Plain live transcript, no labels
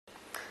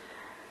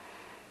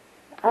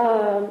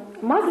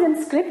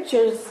Muslim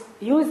scriptures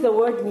use the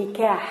word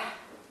nikah,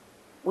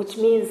 which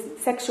means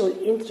sexual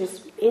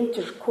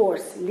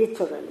intercourse,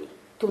 literally,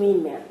 to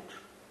mean marriage.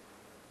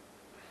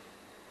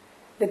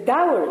 The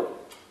dowry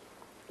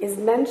is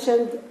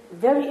mentioned,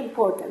 very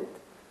important.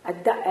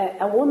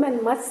 A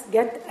woman must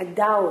get a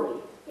dowry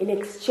in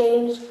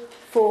exchange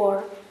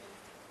for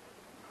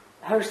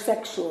her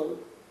sexual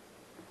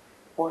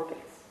organs.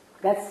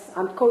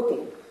 I'm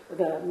quoting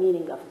the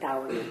meaning of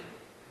dowry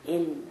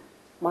in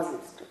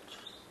Muslim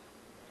scriptures.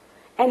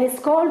 And it's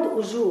called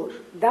ujur.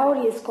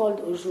 Dowry is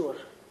called ujur.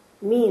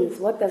 Means,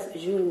 what does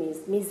ujur mean?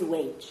 Means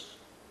wage.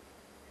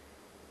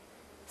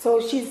 So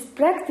she's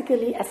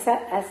practically a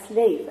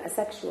slave, a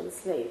sexual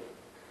slave.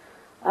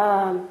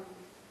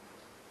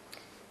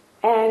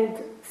 And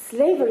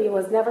slavery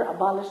was never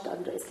abolished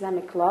under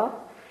Islamic law.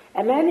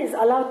 A man is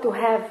allowed to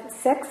have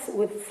sex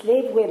with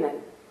slave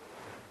women.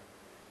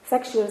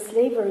 Sexual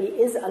slavery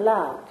is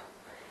allowed.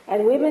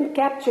 And women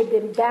captured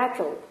in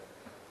battle,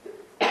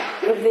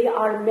 if they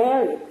are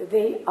married,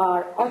 they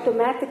are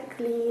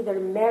automatically, their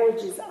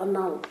marriage is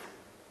annulled.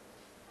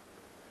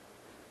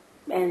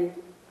 And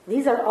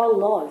these are all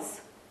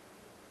laws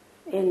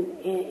in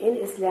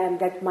Islam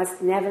that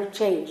must never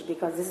change,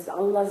 because this is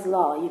Allah's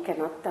law. You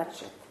cannot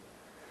touch it.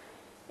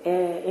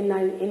 In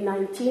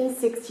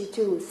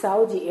 1962,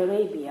 Saudi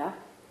Arabia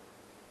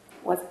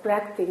was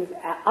practicing,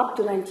 up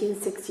to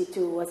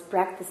 1962, was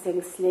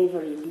practicing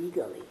slavery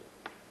legally.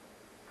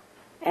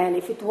 And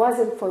if it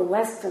wasn't for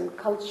Western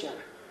culture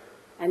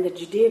and the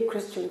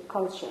Judeo-Christian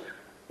culture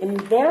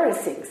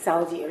embarrassing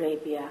Saudi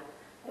Arabia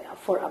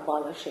for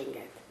abolishing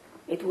it,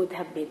 it would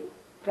have been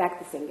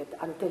practicing it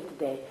until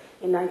today.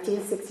 In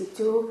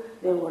 1962,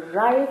 there were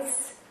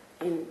riots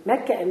in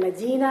Mecca and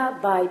Medina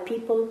by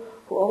people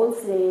who owned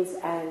slaves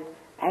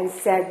and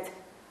said,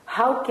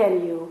 how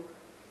can you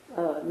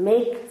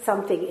make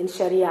something in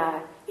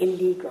Sharia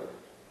illegal?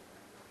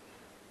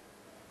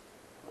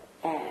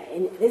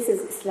 And this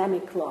is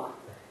Islamic law.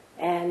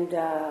 And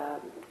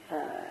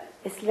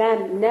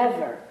Islam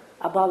never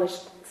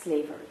abolished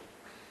slavery.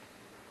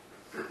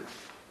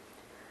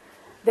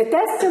 The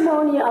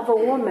testimony of a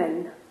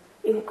woman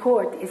in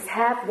court is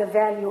half the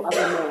value of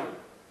a man.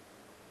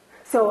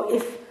 So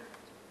if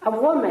a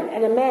woman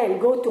and a man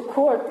go to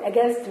court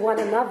against one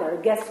another,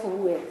 guess who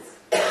wins?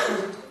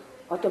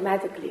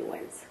 Automatically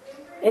wins.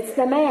 It's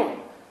the man.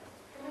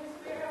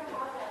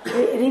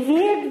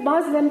 Revered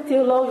Muslim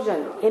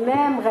theologian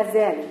Imam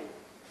Ghazali.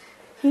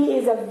 He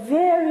is a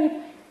very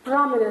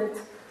prominent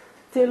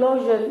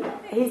theologian.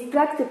 He's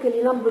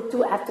practically number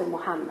 2 after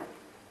Muhammad.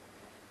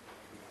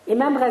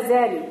 Imam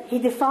Ghazali, he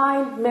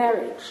defined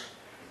marriage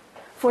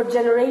for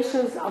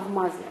generations of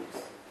Muslims.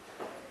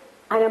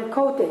 And I'm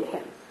quoting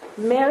him.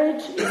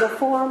 Marriage is a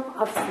form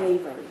of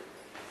slavery.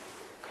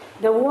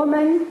 The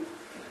woman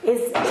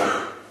is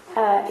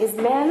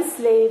man's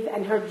slave,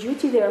 and her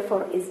duty,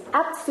 therefore, is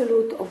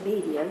absolute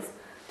obedience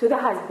to the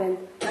husband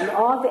and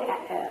all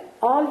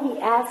he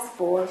asks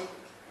for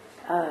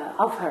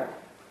of her.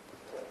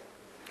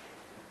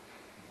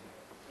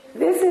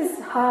 This is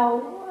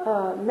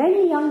how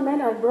many young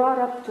men are brought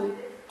up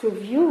to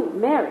view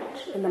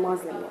marriage in the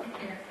Muslim world.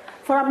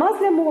 For a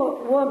Muslim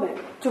woman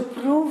to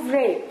prove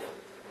rape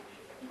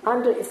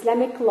under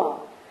Islamic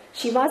law,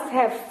 she must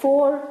have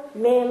 4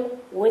 male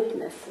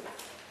witnesses.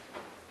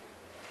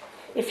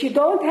 If you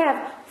don't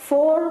have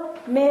 4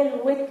 male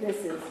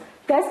witnesses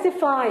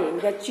testifying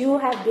that you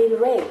have been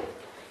raped,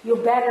 you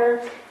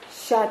better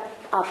shut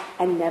up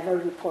and never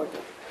report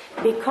it.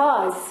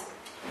 Because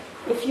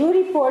if you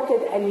report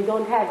it and you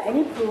don't have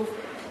any proof,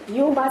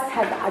 you must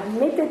have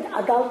admitted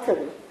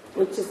adultery,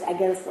 which is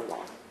against the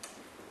law.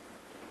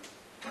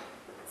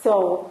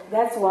 So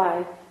that's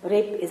why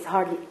rape is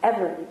hardly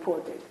ever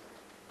reported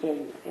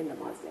in the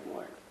Muslim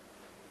world.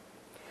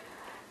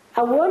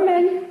 A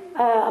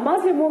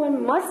Muslim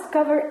woman must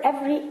cover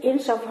every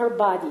inch of her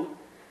body,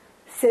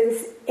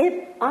 since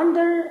it,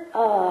 under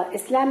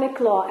Islamic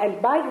law,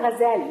 and by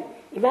Ghazali,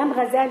 Imam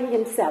Ghazali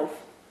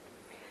himself,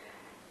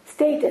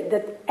 stated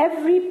that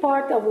every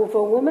part of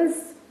a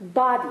woman's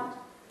body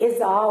is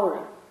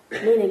aura,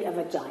 meaning a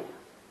vagina.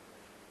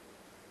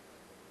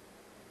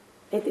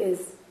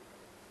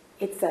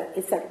 It's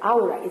an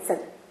aura.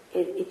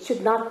 It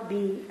should not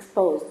be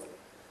exposed,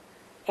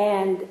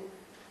 and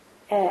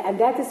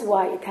that is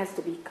why it has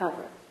to be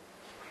covered.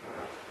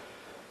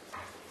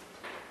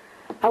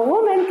 A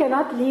woman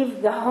cannot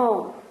leave the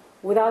home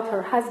without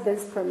her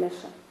husband's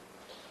permission,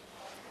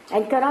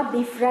 and cannot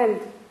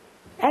befriend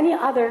any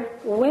other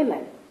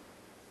women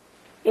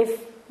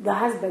if the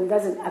husband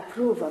doesn't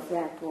approve of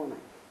that woman.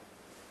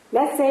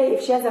 Let's say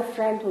if she has a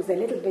friend who's a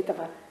little bit of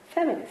a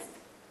feminist,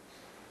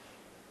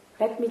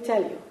 let me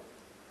tell you,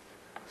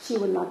 she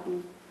will not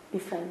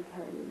befriend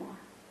her anymore.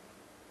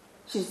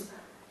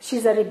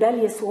 She's a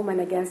rebellious woman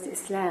against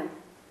Islam.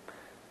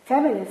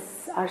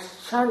 Feminists are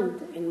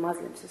shunned in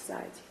Muslim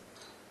society.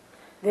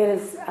 There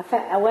is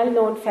a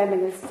well-known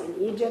feminist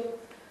in Egypt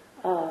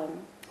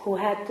who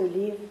had to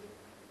leave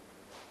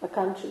the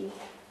country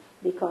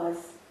because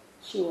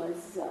she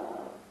was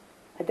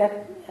A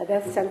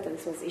death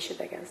sentence was issued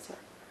against her.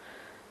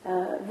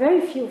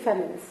 Very few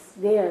feminists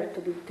dare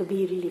to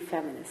be really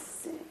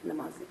feminists in the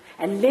Muslim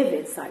and live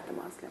inside the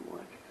Muslim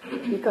world,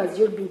 because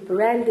you'll be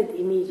branded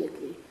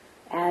immediately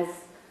as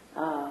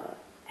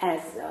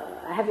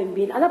having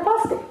been an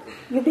apostate.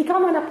 You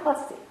become an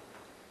apostate.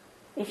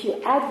 If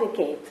you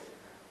advocate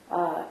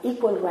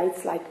equal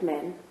rights like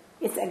men,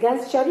 it's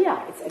against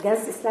Sharia, it's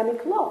against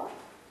Islamic law,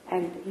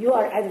 and you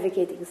are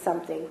advocating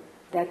something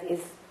that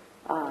is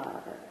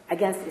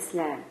against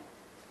Islam.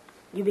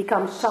 You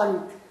become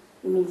shunned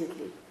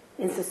immediately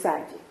in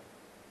society.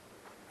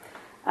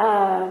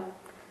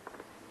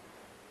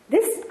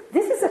 This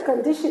is a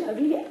condition of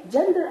really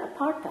gender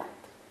apartheid.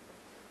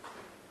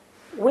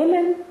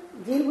 Women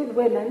deal with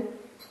women,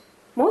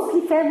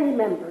 mostly family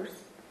members,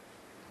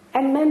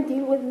 and men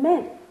deal with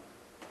men.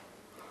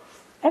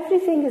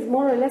 Everything is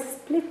more or less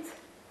split.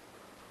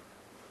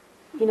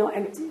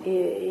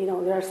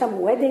 There are some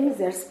weddings,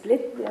 they're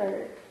split,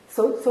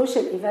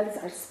 social events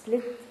are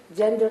split,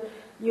 gender.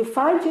 You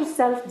find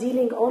yourself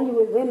dealing only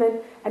with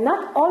women, and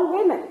not all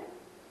women.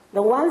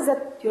 The ones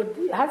that your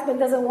husband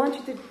doesn't want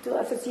you to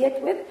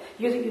associate with,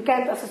 you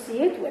can't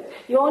associate with.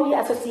 You only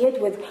associate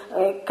with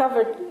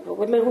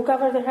women who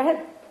cover their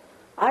head.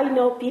 I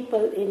know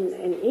people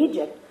in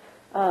Egypt,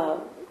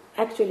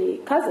 actually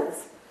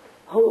cousins,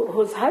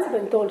 whose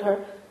husband told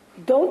her,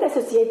 don't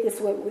associate this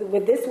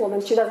with this woman,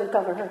 she doesn't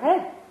cover her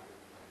head.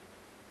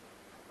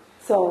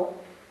 So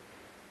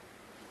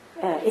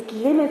it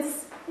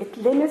limits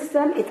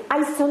them, it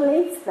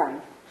isolates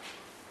them.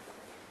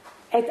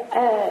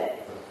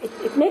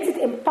 It makes it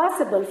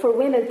impossible for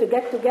women to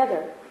get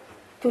together,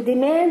 to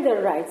demand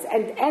their rights,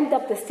 and end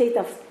up this state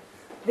of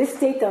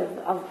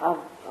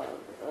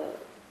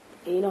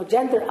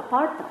gender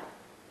apartheid.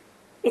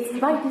 It's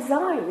by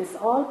design. It's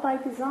all by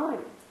design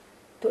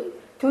to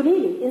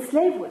really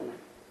enslave women.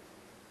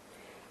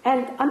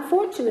 And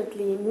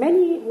unfortunately,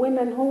 many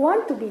women who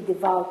want to be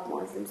devout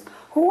Muslims,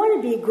 who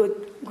want to be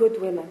good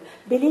women,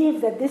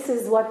 believe that this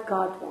is what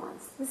God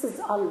wants. This is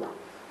Allah.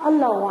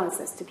 Allah wants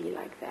us to be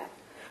like that.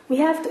 We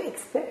have to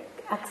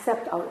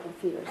accept our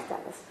inferior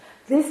status.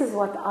 This is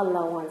what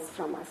Allah wants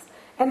from us.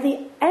 And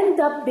they end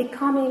up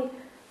becoming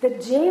the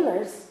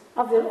jailers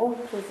of their own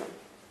prison.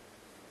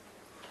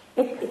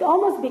 It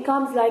almost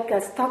becomes like a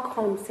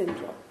Stockholm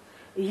syndrome.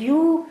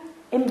 You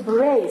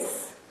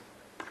embrace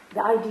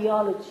the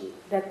ideology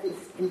that is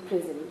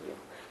imprisoning you.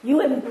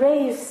 You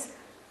embrace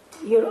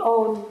your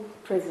own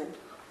prison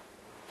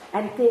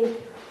and think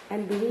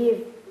and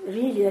believe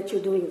really that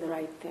you're doing the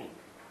right thing.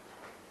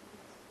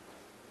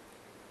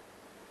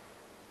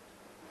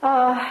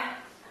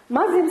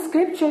 Muslim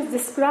scriptures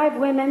describe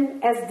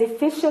women as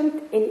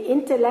deficient in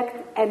intellect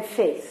and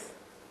faith.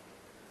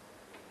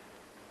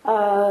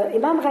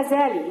 Imam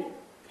Ghazali,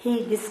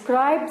 he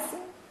describes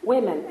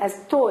women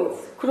as toys,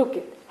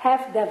 crooked,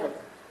 half-devil,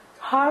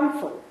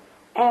 harmful,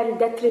 and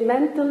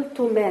detrimental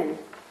to men.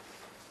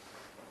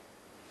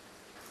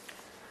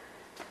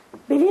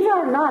 Believe it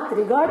or not,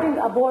 regarding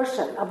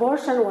abortion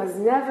was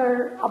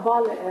never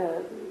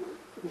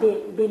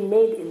been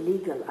made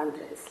illegal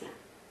under Islam.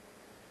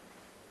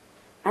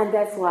 And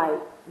that's why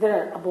there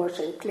are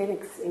abortion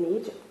clinics in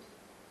Egypt.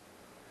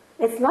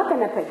 It's not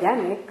an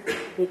epidemic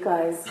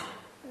because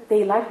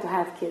they like to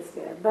have kids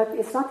there, but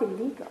it's not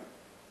illegal.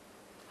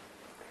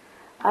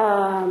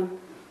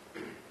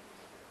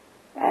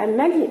 And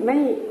many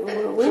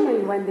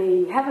women, when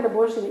they have an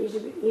abortion in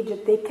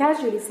Egypt, they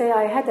casually say,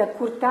 I had a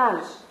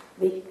courtage.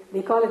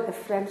 They call it the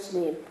French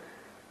name.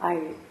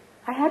 I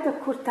had a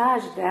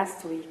courtage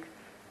last week.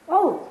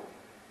 Oh,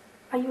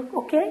 are you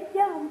okay?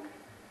 Yeah,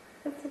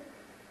 that's it.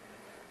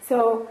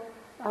 So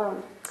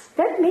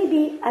that may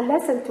be a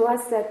lesson to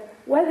us that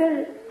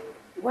whether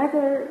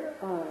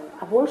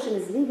abortion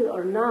is legal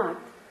or not,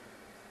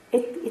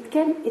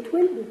 it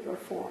will be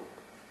performed.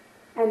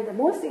 And the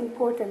most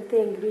important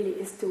thing really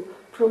is to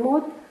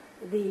promote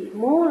the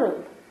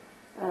moral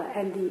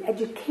and the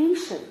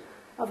education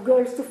of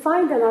girls to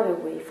find another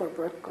way for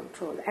birth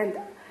control and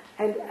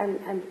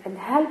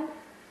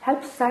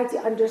help society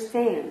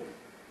understand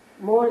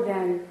more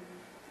than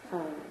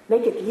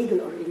make it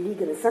legal or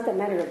illegal. It's not a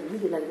matter of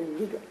legal and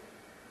illegal,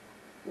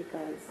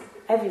 because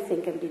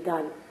everything can be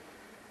done,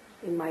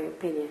 in my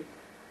opinion.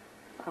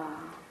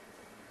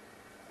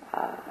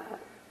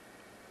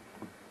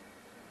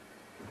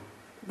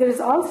 There is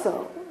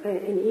also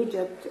in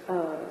Egypt,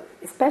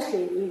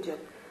 especially in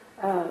Egypt,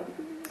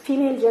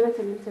 female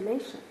genital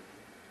mutilation.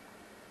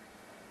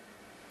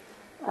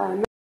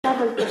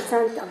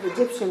 97% of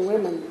Egyptian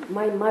women,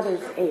 my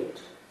mother's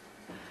age,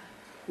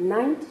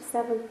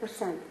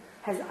 97%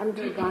 has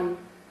undergone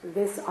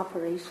this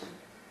operation,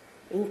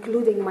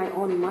 including my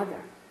own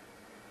mother.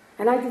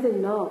 And I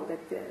didn't know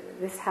that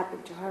this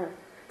happened to her.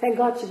 Thank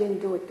God she didn't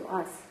do it to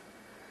us.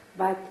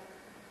 But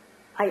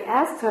I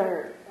asked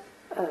her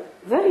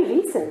very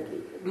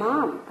recently,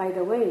 Mom, by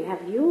the way,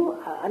 have you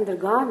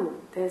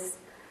undergone this?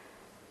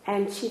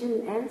 And she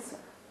didn't answer.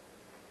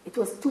 It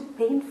was too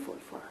painful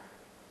for her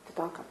to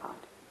talk about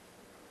it.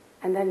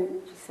 And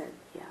then she said,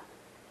 yeah.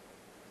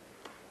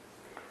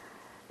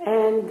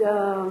 And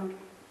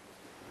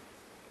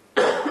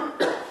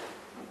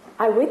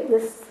I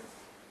witnessed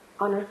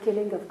honor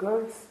killing of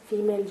girls,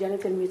 female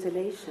genital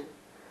mutilation.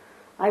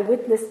 I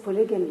witnessed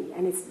polygamy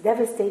and its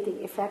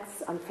devastating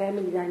effects on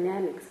family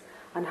dynamics,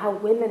 on how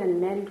women and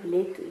men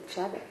relate to each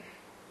other.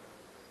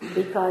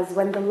 Because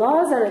when the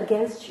laws are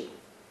against you,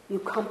 you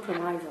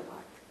compromise a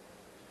lot.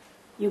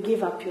 You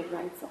give up your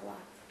rights a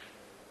lot.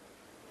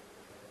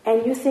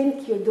 And you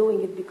think you're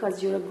doing it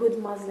because you're a good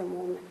Muslim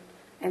woman.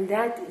 And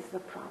that is the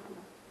problem.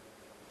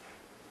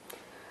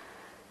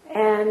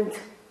 And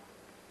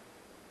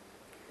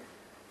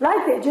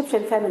like the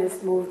Egyptian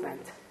feminist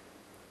movement,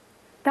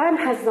 time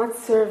has not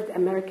served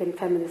American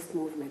feminist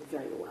movement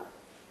very well.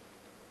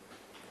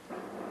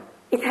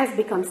 It has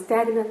become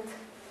stagnant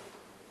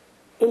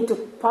into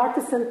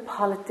partisan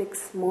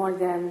politics more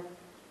than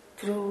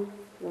true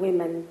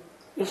women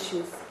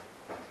issues.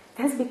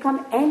 It has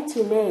become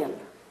anti-male.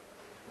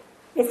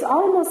 It's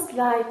almost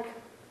like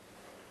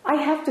I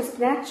have to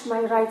snatch my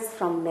rights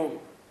from men.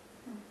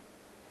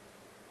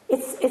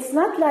 It's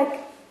not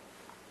like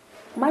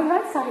my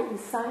rights are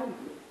inside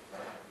me.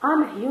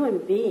 I'm a human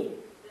being.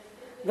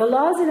 The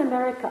laws in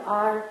America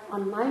are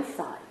on my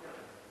side.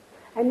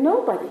 And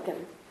nobody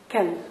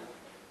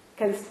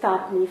can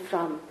stop me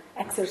from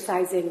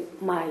exercising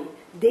my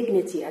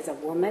dignity as a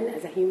woman,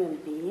 as a human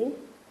being.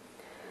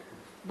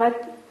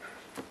 But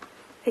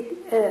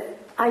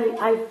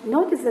I've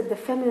noticed that the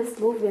feminist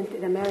movement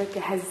in America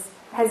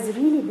has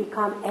really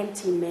become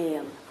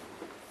anti-male.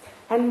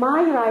 And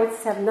my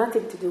rights have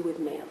nothing to do with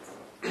males.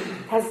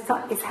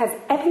 It has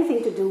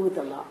everything to do with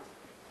the law.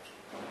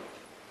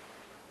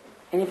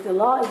 And if the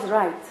law is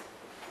right,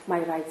 my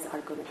rights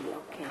are going to be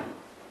okay.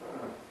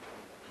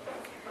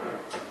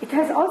 It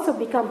has also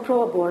become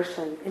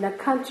pro-abortion in a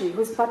country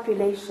whose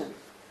population,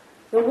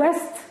 the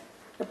West,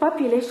 the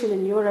population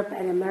in Europe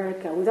and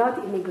America without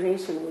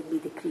immigration would be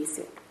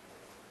decreasing.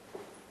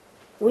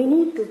 We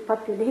need to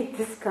populate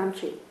this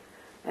country.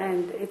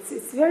 And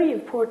it's very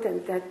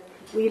important that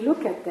we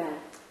look at that,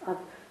 of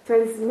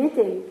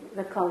transmitting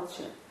the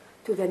culture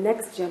to the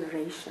next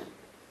generation.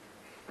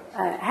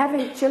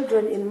 Having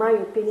children, in my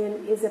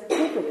opinion, is a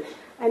privilege.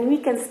 And we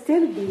can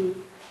still be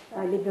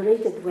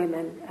liberated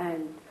women,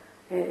 and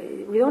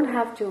we don't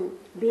have to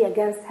be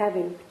against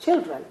having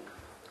children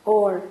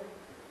or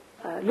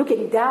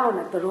looking down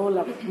at the role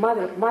of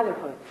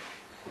motherhood.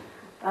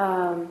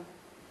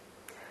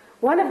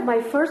 One of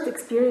my first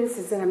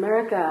experiences in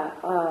America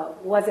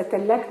was at a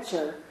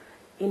lecture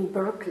in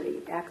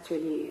Berkeley,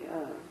 actually.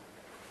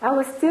 I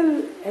was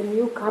still a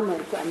newcomer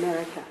to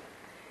America.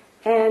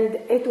 And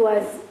it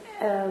was,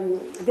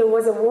 there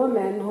was a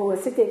woman who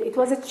was sitting, it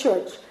was a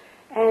church,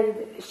 and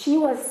she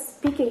was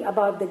speaking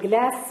about the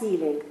glass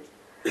ceiling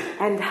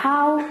and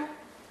how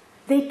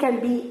they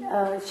can be,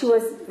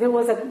 there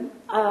was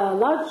a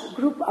large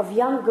group of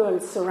young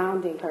girls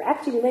surrounding her.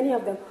 Actually, many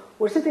of them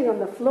were sitting on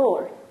the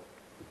floor.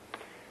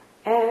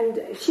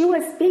 And she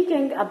was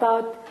speaking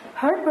about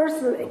her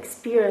personal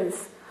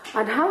experience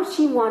and how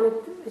she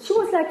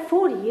was like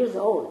 40 years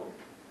old.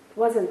 It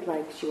wasn't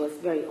like she was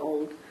very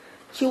old.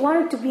 She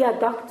wanted to be a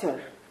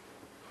doctor,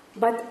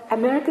 but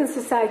American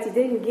society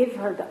didn't give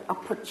her the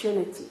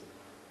opportunity.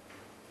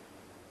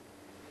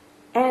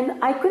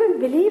 And I couldn't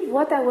believe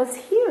what I was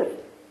hearing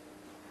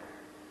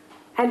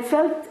and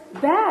felt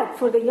bad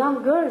for the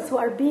young girls who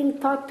are being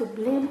taught to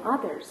blame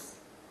others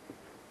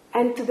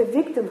and to the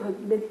victimhood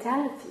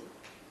mentality.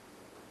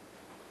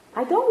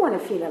 I don't want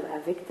to feel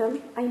a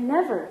victim. I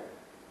never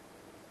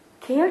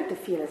cared to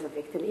feel as a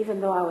victim,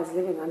 even though I was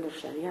living under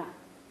Sharia,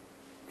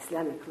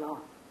 Islamic law.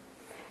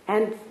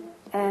 And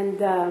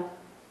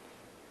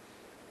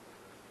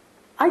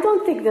I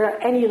don't think there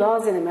are any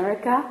laws in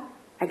America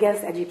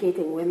against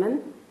educating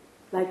women,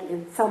 like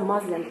in some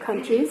Muslim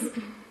countries.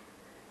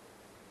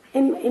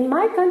 In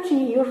my country,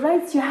 your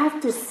rights, you have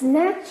to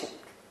snatch it.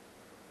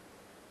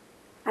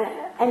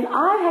 And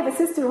I have a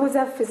sister who's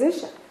a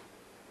physician.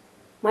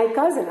 My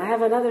cousin, I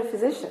have another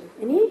physician.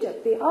 In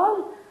Egypt, they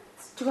all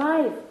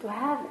strive to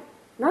have it.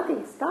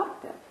 Nothing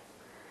stopped them.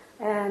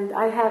 And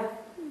I have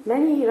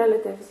many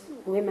relatives,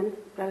 women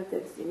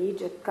relatives in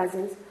Egypt,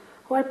 cousins,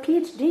 who are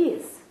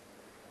PhDs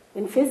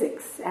in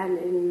physics and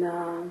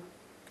in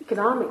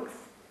economics.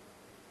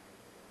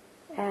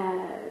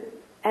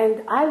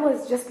 And I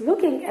was just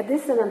looking at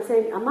this and I'm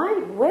saying,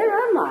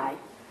 where am I?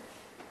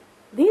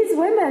 These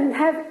women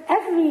have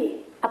every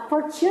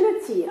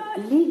opportunity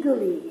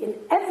legally in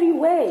every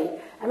way.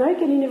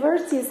 American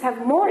universities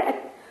have more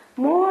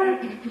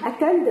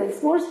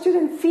attendance, more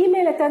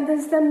female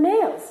attendance than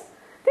males.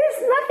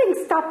 There's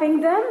nothing stopping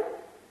them.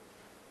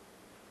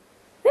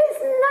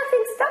 There's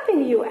nothing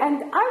stopping you.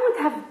 And I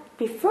would have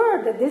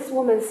preferred that this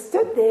woman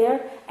stood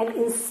there and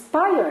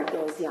inspired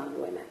those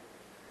young women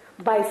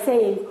by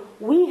saying,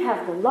 we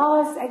have the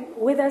laws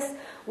with us,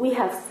 we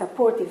have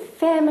supportive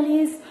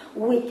families,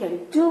 we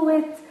can do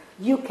it,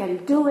 you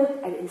can do it,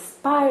 and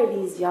inspire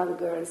these young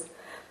girls.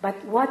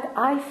 But what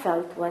I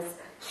felt was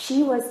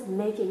she was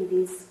making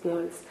these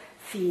girls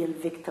feel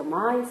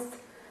victimized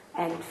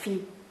and feel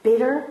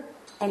bitter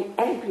and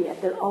angry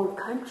at their own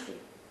country.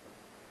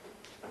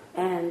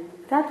 And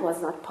that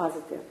was not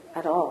positive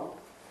at all.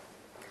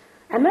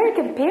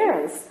 American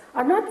parents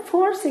are not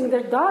forcing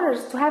their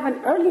daughters to have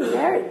an early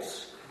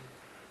marriage,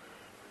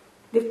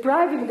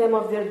 depriving them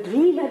of their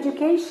dream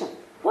education.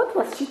 What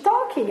was she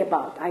talking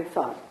about, I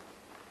thought.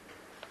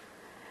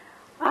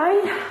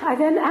 I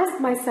then asked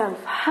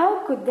myself,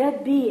 how could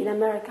that be in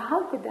America?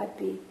 How could that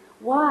be?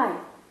 Why?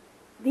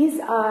 These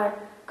are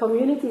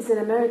communities in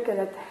America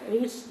that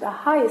reach the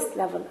highest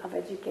level of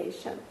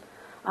education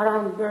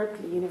around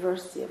Berkeley,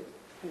 University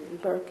in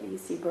Berkeley,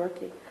 UC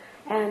Berkeley.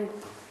 And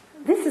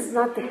this is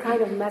not the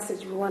kind of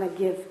message we want to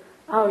give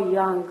our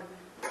young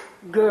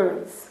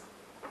girls.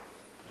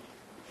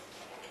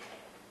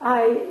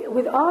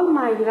 With all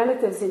my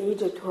relatives in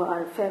Egypt who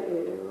are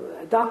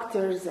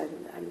doctors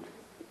and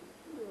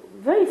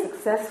very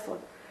successful,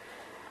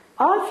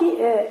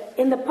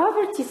 in the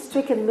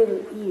poverty-stricken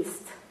Middle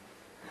East,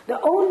 the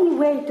only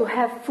way to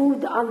have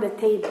food on the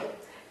table,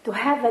 to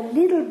have a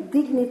little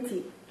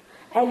dignity,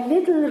 a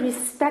little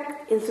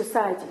respect in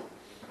society,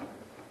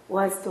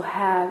 was you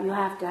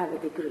have to have a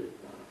degree.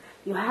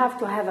 You have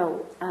to have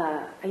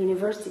a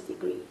university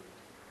degree.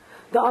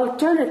 The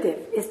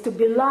alternative is to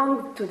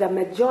belong to the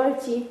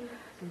majority,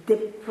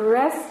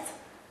 depressed,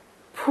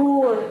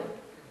 poor,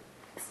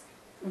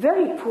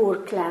 very poor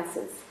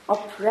classes,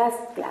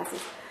 oppressed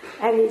classes.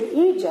 And in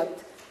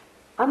Egypt,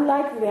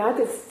 unlike the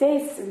United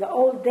States in the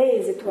old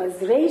days, it was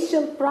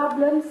racial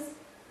problems.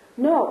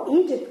 No,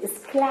 Egypt is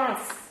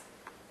class.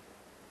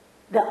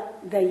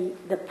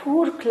 The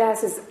poor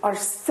classes are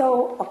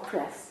so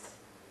oppressed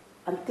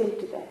until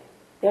today.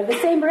 They're the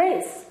same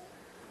race,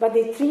 but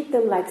they treat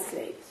them like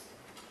slaves.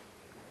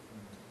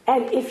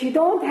 And if you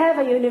don't have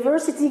a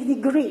university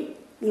degree,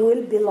 you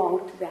will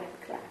belong to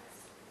that class.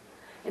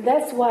 And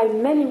that's why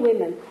many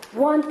women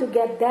want to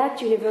get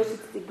that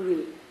university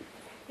degree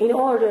in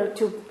order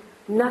to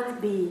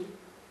not be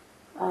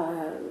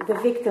the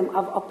victim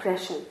of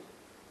oppression.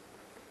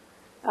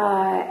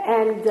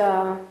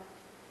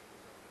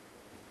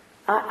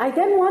 I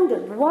then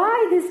wondered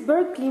why this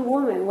Berkeley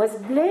woman was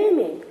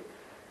blaming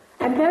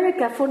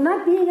America for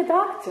not being a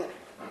doctor.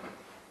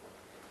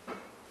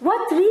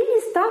 What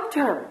really stopped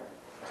her?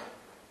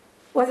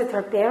 Was it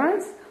her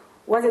parents?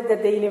 Was it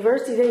that the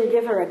university didn't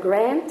give her a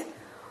grant?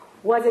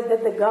 Was it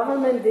that the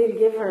government didn't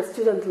give her a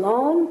student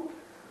loan?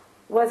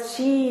 What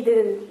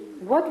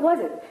was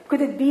it?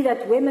 Could it be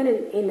that women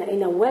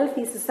in a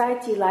wealthy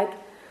society like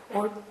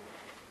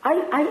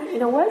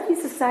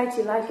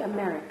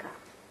America,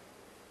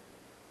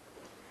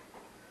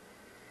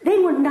 they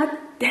were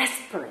not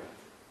desperate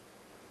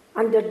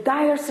under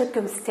dire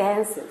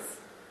circumstances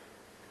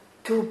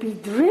to be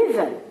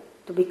driven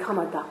to become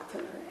a doctor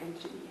or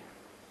engineer?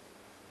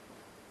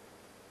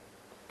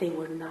 They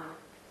were not.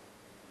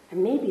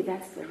 And maybe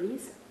that's the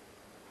reason.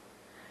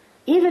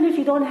 Even if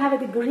you don't have a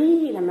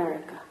degree in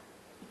America,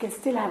 you can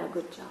still have a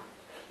good job.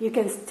 You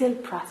can still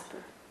prosper.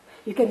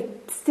 You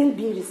can still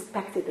be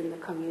respected in the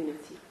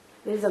community.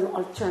 There's an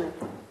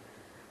alternative.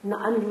 Now,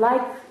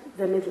 unlike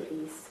the Middle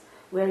East,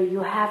 where you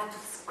have to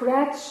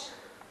scratch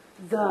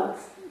the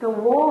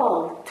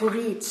wall to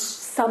reach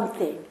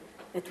something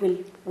that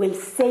will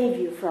save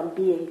you from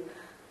being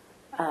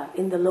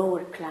in the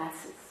lower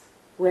classes,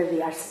 where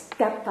they are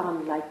stepped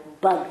on like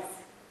bugs,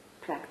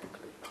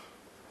 practically.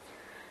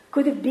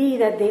 Could it be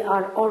that they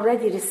are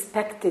already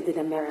respected in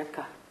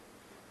America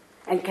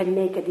and can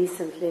make a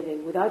decent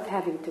living without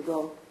having to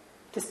go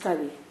to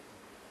study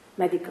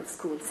medical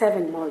school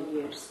 7 more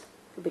years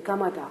to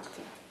become a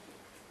doctor?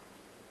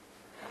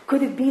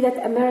 Could it be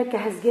that America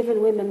has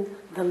given women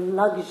the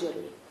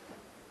luxury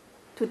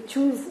to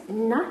choose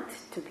not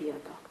to be a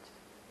doctor?